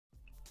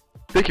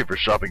Thank you for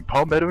shopping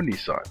Palmetto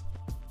Nissan.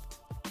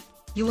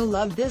 You will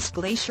love this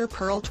Glacier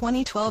Pearl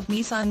 2012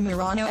 Nissan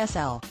Murano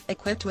SL,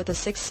 equipped with a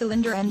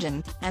 6-cylinder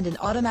engine and an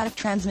automatic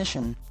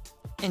transmission.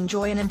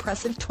 Enjoy an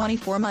impressive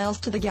 24 miles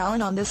to the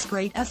gallon on this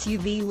great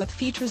SUV with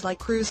features like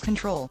cruise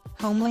control,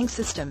 homelink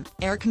system,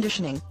 air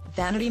conditioning,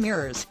 vanity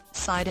mirrors,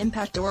 side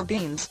impact door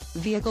beams,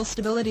 vehicle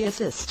stability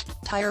assist,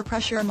 tire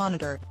pressure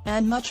monitor,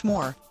 and much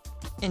more.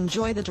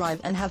 Enjoy the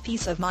drive and have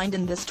peace of mind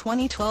in this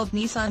 2012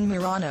 Nissan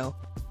Murano.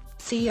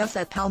 See us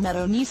at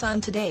Palmetto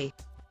Nissan today.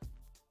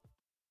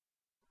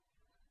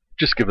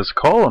 Just give us a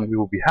call and we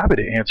will be happy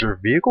to answer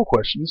vehicle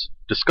questions,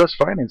 discuss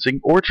financing,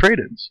 or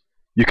trade-ins.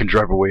 You can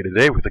drive away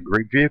today with a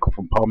great vehicle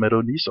from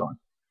Palmetto Nissan.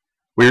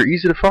 We are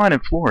easy to find in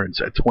Florence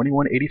at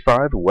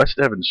 2185 West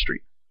Evans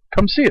Street.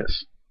 Come see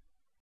us.